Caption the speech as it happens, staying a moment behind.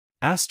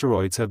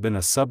Asteroids have been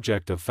a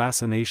subject of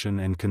fascination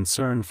and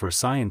concern for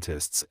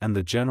scientists and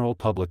the general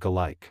public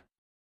alike.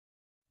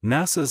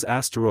 NASA's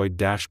asteroid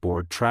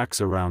dashboard tracks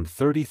around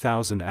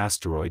 30,000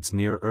 asteroids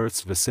near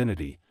Earth's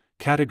vicinity,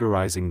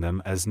 categorizing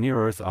them as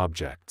near-Earth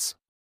objects.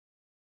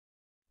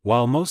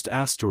 While most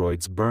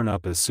asteroids burn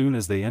up as soon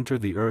as they enter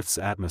the Earth's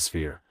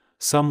atmosphere,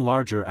 some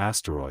larger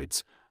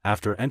asteroids,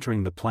 after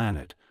entering the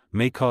planet,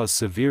 may cause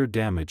severe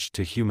damage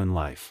to human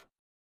life.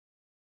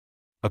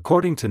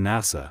 According to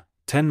NASA,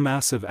 10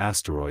 massive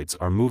asteroids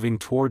are moving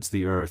towards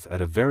the Earth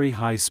at a very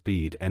high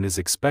speed and is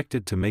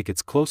expected to make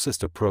its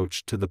closest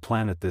approach to the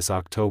planet this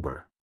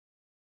October.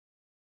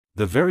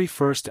 The very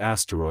first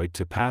asteroid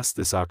to pass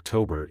this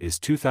October is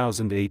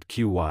 2008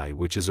 QY,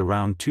 which is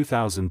around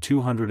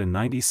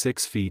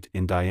 2,296 feet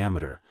in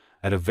diameter,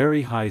 at a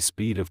very high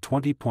speed of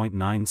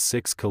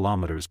 20.96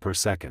 kilometers per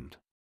second.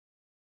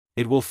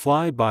 It will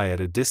fly by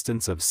at a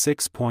distance of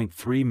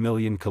 6.3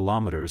 million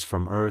kilometers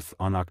from Earth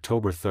on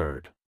October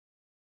 3rd.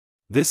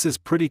 This is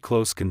pretty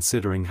close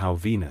considering how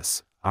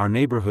Venus, our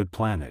neighborhood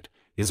planet,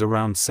 is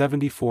around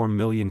 74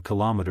 million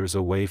kilometers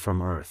away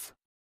from Earth.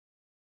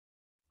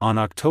 On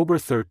October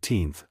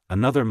 13th,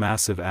 another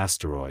massive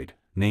asteroid,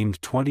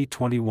 named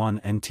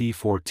 2021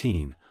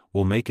 NT14,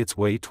 will make its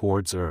way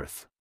towards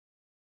Earth.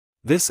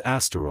 This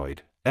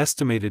asteroid,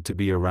 estimated to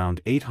be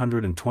around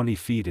 820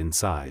 feet in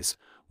size,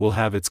 will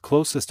have its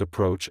closest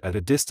approach at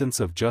a distance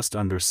of just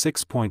under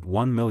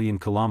 6.1 million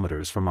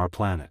kilometers from our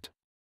planet.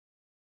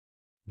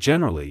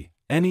 Generally,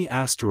 any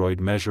asteroid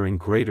measuring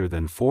greater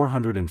than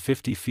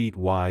 450 feet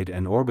wide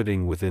and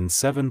orbiting within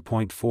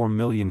 7.4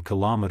 million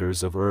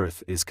kilometers of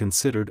Earth is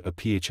considered a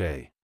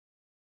PHA.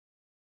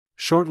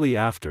 Shortly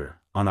after,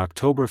 on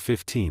October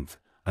 15th,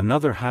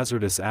 another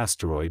hazardous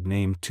asteroid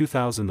named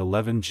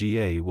 2011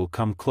 GA will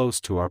come close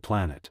to our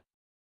planet.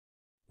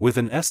 With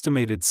an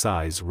estimated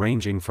size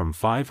ranging from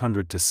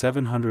 500 to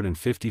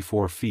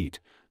 754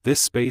 feet, this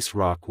space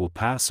rock will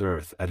pass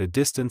Earth at a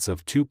distance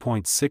of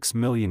 2.6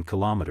 million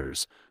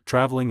kilometers,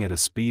 traveling at a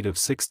speed of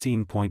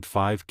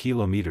 16.5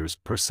 kilometers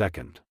per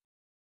second.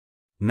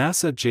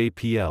 NASA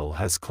JPL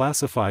has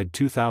classified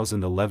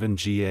 2011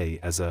 GA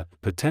as a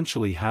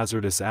potentially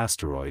hazardous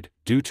asteroid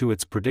due to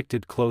its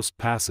predicted close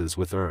passes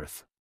with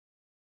Earth.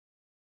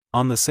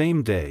 On the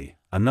same day,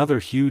 another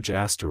huge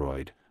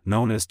asteroid,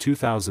 known as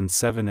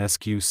 2007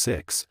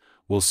 SQ6,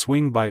 will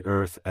swing by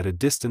Earth at a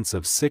distance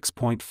of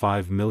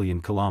 6.5 million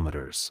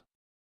kilometers.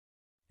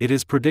 It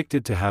is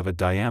predicted to have a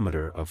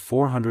diameter of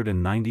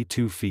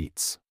 492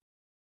 feet.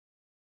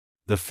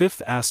 The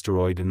fifth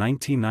asteroid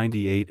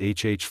 1998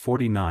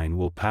 HH49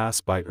 will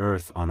pass by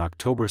Earth on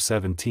October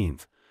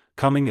 17th,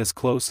 coming as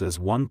close as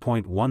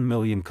 1.1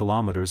 million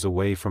kilometers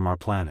away from our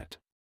planet.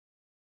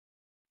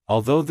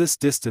 Although this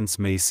distance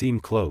may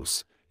seem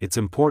close, it's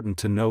important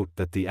to note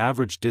that the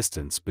average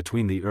distance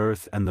between the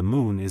Earth and the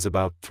Moon is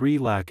about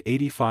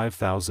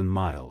 385,000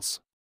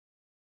 miles.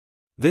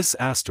 This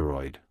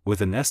asteroid,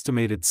 with an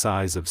estimated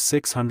size of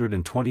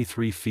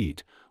 623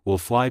 feet, will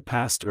fly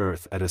past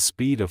Earth at a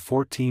speed of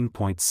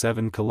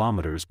 14.7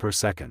 kilometers per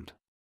second.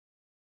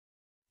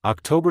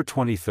 October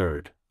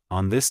 23rd,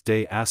 on this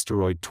day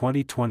asteroid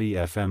 2020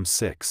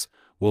 FM6,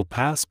 will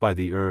pass by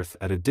the Earth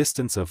at a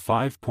distance of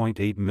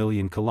 5.8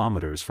 million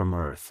kilometers from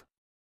Earth.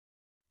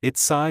 Its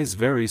size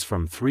varies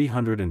from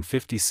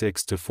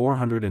 356 to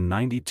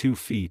 492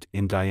 feet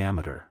in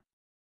diameter.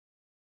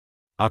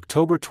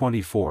 October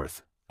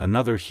 24th,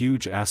 another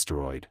huge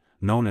asteroid,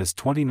 known as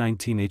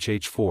 2019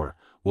 HH4,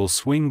 will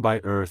swing by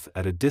Earth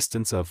at a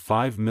distance of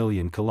 5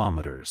 million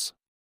kilometers.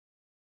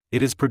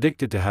 It is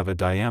predicted to have a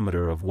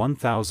diameter of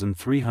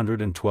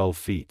 1,312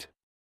 feet.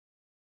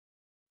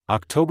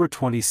 October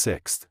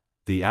 26th,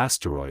 the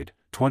asteroid,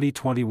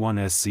 2021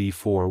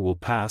 SZ4 will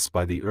pass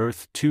by the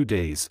Earth 2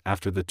 days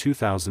after the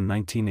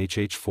 2019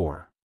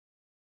 HH4.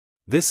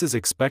 This is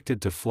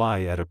expected to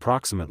fly at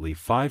approximately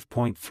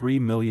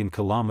 5.3 million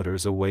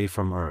kilometers away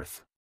from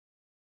Earth.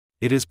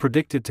 It is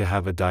predicted to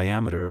have a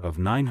diameter of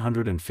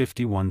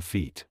 951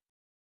 feet.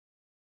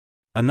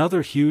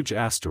 Another huge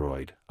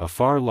asteroid, a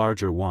far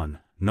larger one,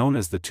 known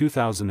as the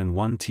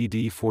 2001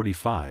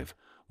 TD45,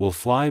 will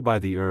fly by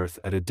the Earth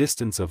at a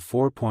distance of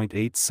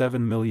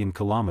 4.87 million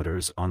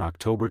kilometers on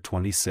October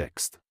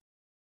 26.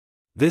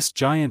 This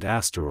giant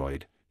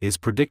asteroid is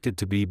predicted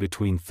to be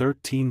between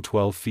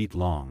 13–12 feet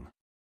long.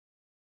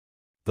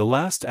 The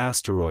last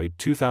asteroid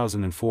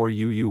 2004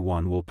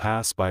 UU1 will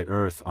pass by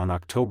Earth on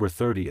October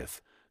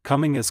 30th,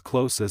 coming as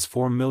close as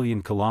 4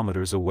 million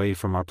kilometers away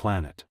from our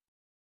planet.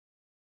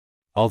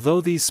 Although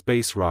these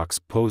space rocks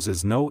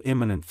poses no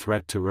imminent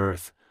threat to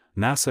Earth,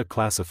 NASA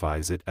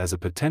classifies it as a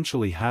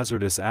potentially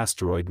hazardous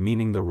asteroid,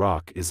 meaning the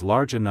rock is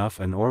large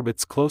enough and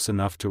orbits close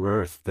enough to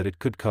Earth that it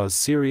could cause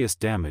serious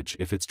damage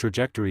if its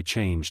trajectory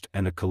changed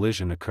and a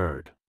collision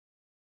occurred.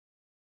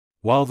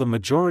 While the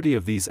majority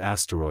of these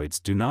asteroids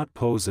do not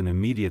pose an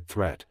immediate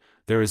threat,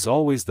 there is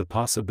always the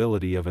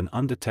possibility of an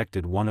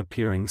undetected one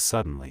appearing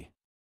suddenly.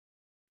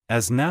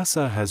 As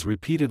NASA has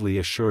repeatedly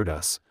assured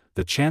us,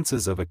 the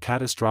chances of a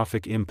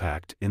catastrophic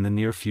impact in the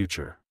near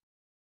future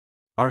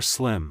are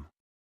slim.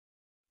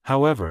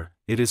 However,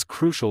 it is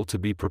crucial to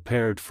be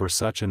prepared for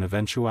such an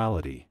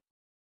eventuality.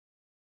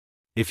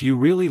 If you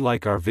really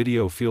like our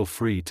video, feel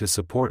free to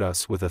support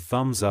us with a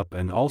thumbs up,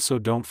 and also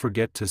don't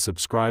forget to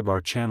subscribe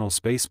our channel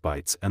Space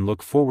Bites, and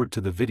look forward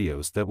to the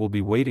videos that will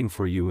be waiting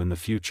for you in the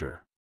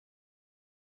future.